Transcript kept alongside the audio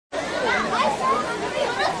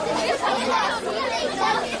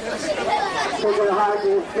Sacred Heart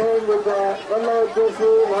is playing with the yellow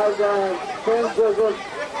jersey, while the Saint Joseph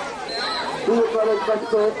School College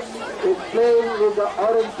basket is playing with the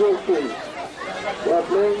orange jersey. They are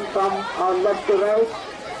playing from our left to right,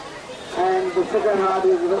 and the Sacred Heart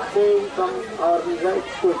is playing from our right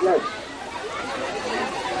to left.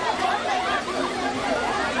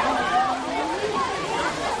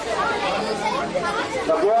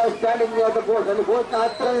 The boy standing near the post, and the post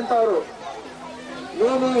hatra nintavaru.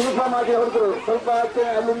 ನೀನು uniform ಆಗಿ ಹೊರದ್ರು ಸ್ವಲ್ಪ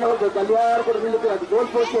ಅಲ್ಲಿಂದ ಹೋಗ್ಬೇಕು. ಅಲ್ಲಿ ಯಾರು ಕೂಡ ನಿಲ್ಲಕ್ಕೆ ಅದು ಗೋಲ್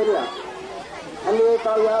post area, ಅಲ್ಲಿ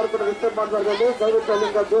ತಾವು ಯಾರು ಕೂಡ ಡಿಸ್ಟರ್ಬ್ ಮಾಡಬಾರ್ದಲ್ಲಿ ದಯವಿಟ್ಟು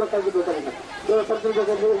ಅಲ್ಲಿಂದ ದೂರಕ್ಕಾಗಿರ್ಬೇಕು. ಅಲ್ಲಿಂದ ದೂರ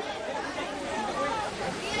ಸರ್ತಿರ್ಬೇಕಲ್ಲಿ.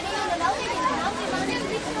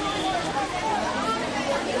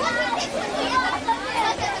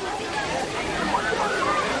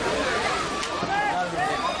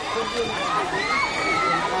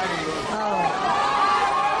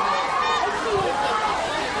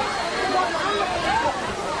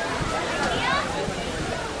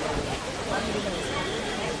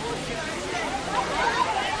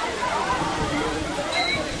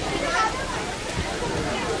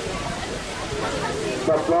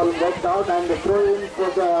 The ball knocked out and the throw in for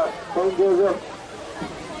the Saint Joseph.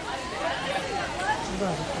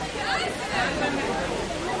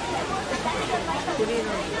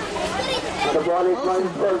 The ball is going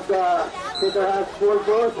for the Sacred Heart goal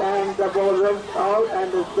post, and the ball runs out, and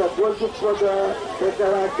it's the goal kick for the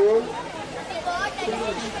Sacred Heart team.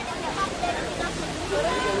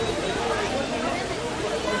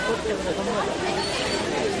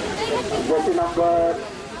 Jersey number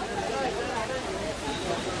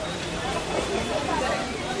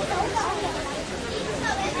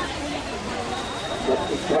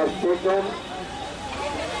 6 has taken,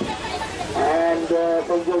 and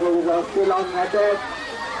Saint Joseph is still on attack.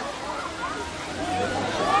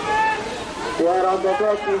 They are on the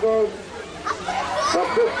attack again, but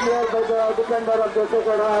this year by the defender of the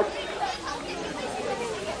Sacred Heart.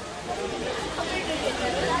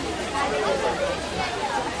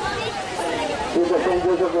 See the Saint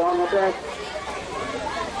Joseph on attack.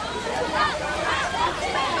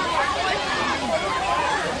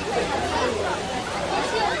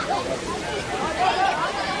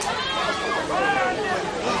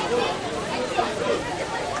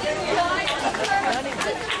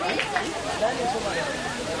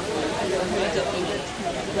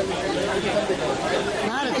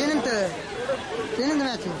 Tienen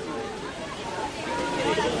match.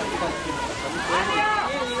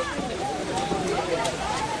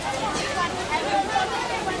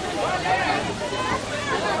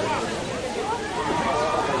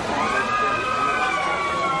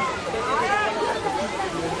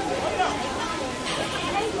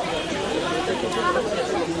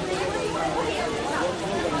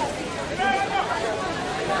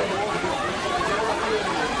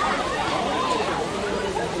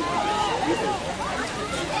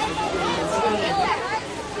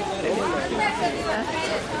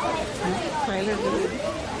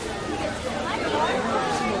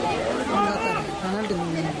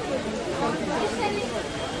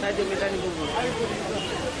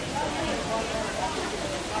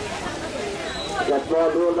 That ball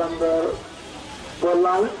rule number 4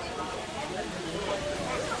 line.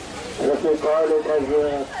 Referee called it as a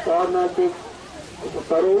corner kick.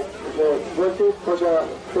 Sorry, the goal kick for the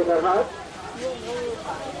Sacred Heart.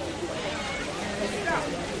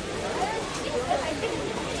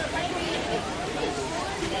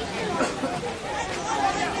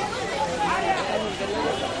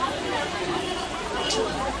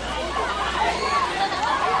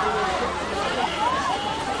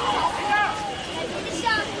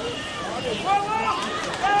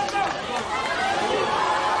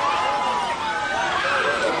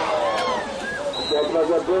 That was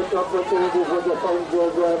a great opportunity for the Saint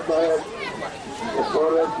Joseph, but the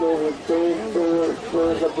forward is paid to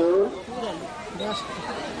the ball.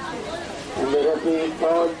 And the referee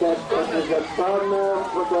called that as a corner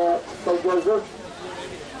for the Saint Joseph.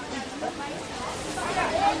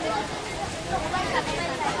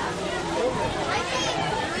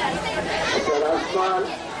 The last ball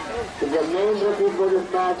is the main referee for this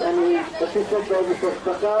match, and he is assisted by Mr.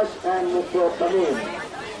 Prakash and Mr. Tamim.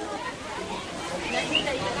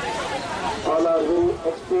 All are very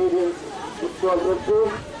experienced football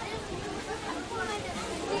referees.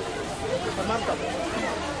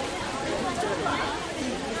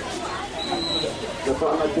 The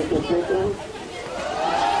corner kick is taken,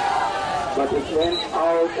 but it went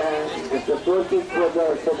out, and it's a goal kick for the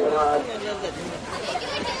Sacred Heart.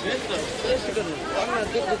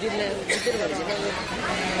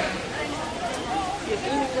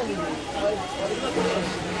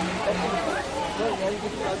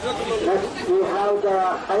 Next we have the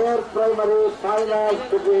higher primary finals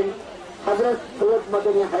between Hadras Sayed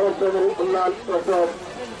Madani Higher Primary Ullal versus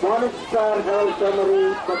Morning Star Higher Primary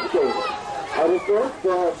Patke. I request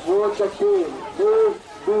both the team, please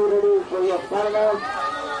be ready for your finals.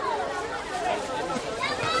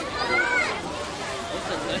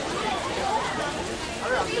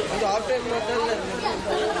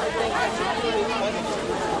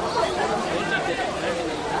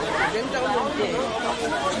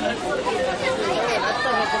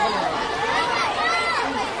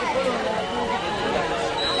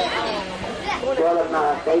 Bola na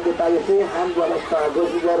kay tayo si hand bola sa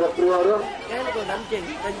goalkeeper referee.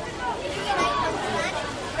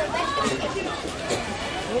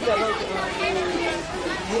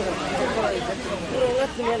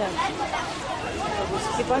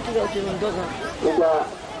 Juga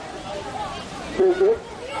free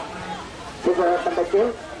juga tandake.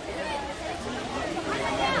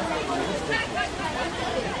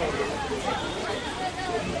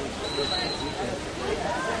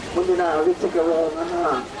 ಮುಂದಿನ ವೀಕ್ಷಕರನ್ನ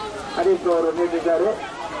ಹರೀಶ್ ಅವರು ನೀಡಿದ್ದಾರೆ.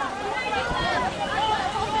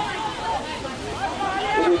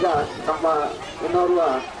 ಇದೀಗ ನಮ್ಮ ಇನ್ನೋರ್ವ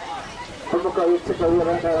ಪ್ರಮುಖ ವೀಕ್ಷಕರಾದ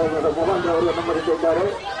ಮೋಹನ್ ಅವರು ನಮ್ಮ ಜೊತೆ ಇದ್ದಾರೆ.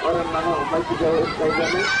 ಅವರನ್ನು ನಾನು ಮೈಕಿಗೆ ಹೋಗ್ತಾ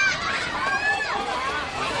ಇದ್ದೇನೆ.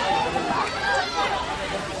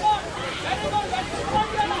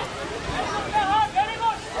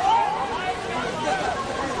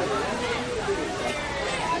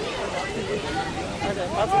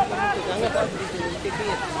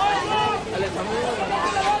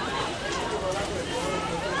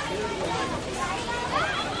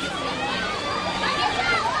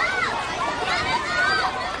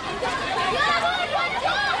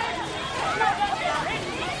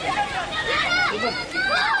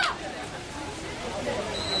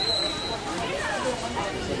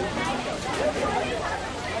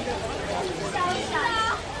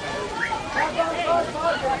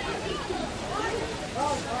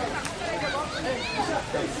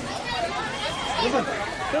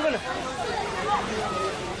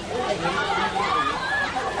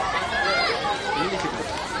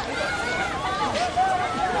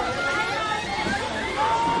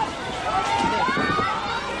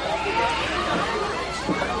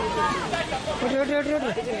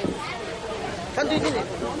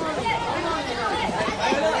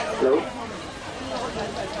 Hello.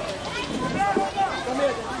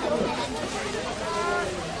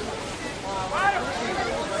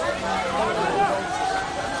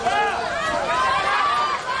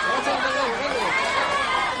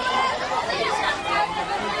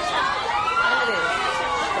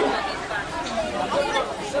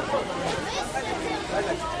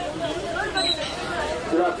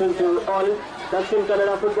 Good afternoon to all. Dakshin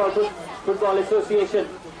Kannada Football Association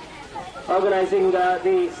organizing the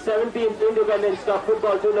 17th Independence Cup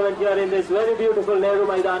football tournament here in this very beautiful Nehru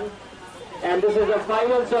Maidan. And this is the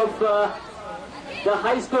finals of the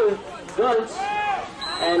high school girls.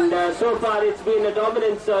 And so far it's been a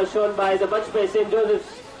dominance shown by the Bachpe St.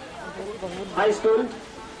 Joseph's High School.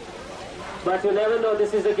 But you never know,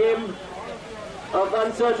 this is a game of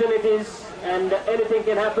uncertainties and anything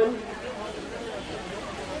can happen.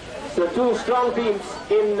 So two strong teams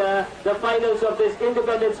in the finals of this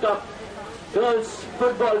Independence Cup girls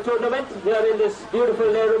football tournament here in this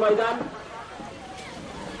beautiful Nehru Maidan.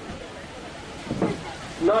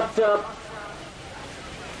 Not a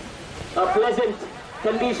pleasant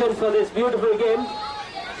conditions for this beautiful game.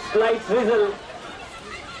 Slight drizzle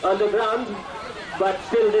on the ground, but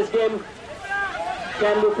still this game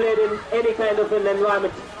can be played in any kind of an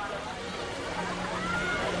environment.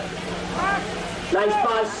 Nice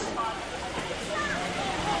pass.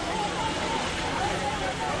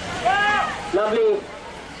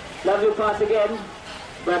 Lovely pass again,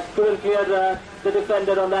 but couldn't clear the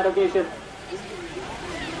defender on that occasion.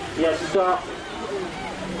 Yes, so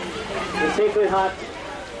the Sacred Heart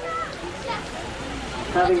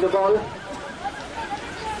having the ball,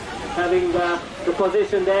 having the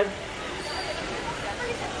position there.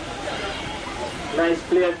 Nice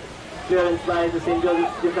clearance by the St.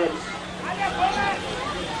 Joseph's defense.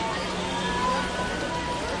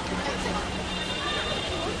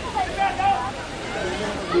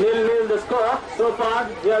 Nil the score so far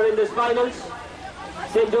here in this finals.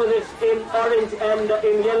 St. Joseph's in orange and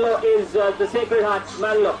in yellow is the Sacred Heart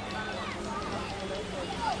Mangalore.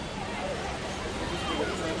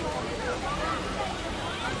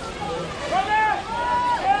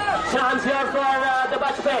 Chance here for the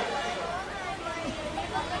Bachpe.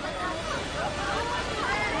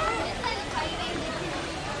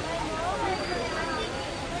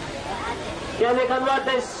 Can they convert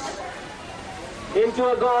this? into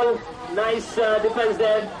a goal. Nice defense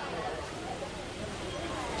there,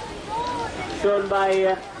 shown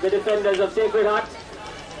by the defenders of Sacred Heart,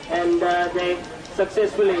 and they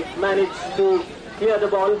successfully managed to clear the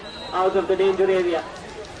ball out of the danger area.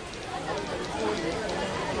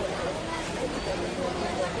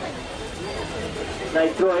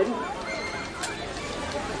 Nice throw in.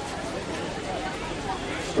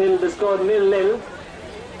 Still the score 0-0.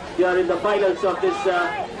 We are in the finals of this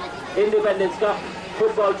Independence Cup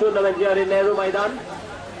football tournament here in Nehru Maidan.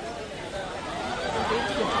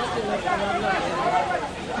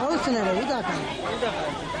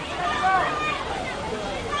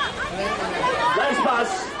 Nice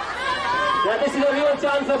pass. Yeah, this is a real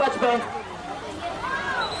chance for Bachpe.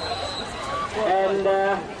 And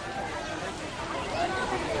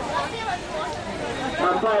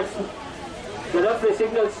umpires, the referee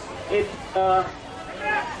signals it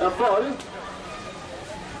a foul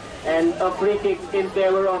and a free kick in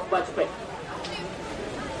favor of Bachpe.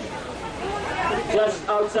 Just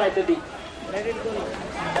outside the D. Let it go.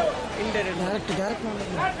 Indirect. Direct.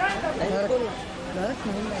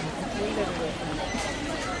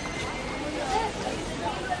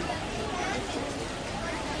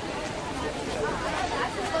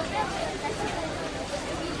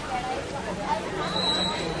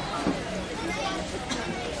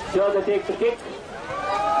 Jordan takes the kick.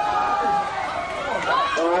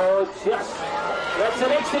 Oh, just. That's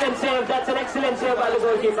an excellent save. That's an excellent save by the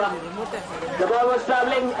goalkeeper. The ball was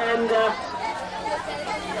travelling and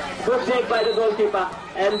good take by the goalkeeper.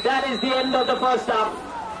 And that is the end of the first half.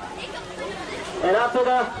 And after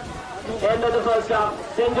the end of the first half,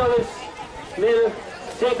 St. John's 0,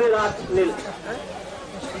 Sacred Heart 0.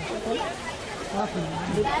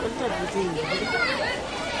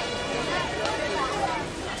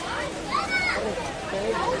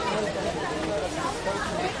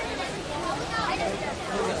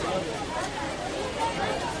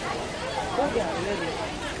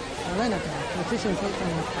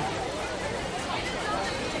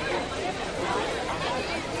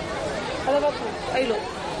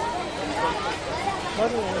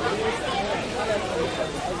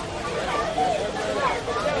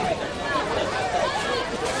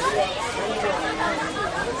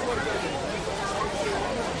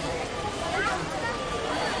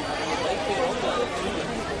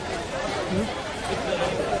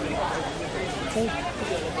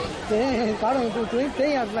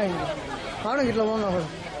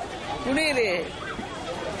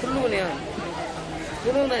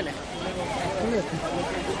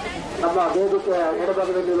 ನಮ್ಮ ವೇದಿಕೆ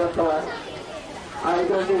ಎಡಭಾಗದಲ್ಲಿರುವಂತಹ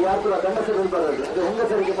ಇದರಲ್ಲಿ ಯಾರು ಕೂಡ ಗಂಡಸರು ನಿಲ್ಬಾರದು, ಅದು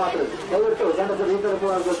ಹೆಂಗಸರಿಗೆ ಮಾತ್ರ. ದಯವಿಟ್ಟು ಗಂಡಸರು ಈ ತರ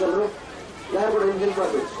ಎಲ್ಲರೂ ಯಾರು ಕೂಡ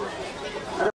ನಿಲ್ಬಾರ್ದು.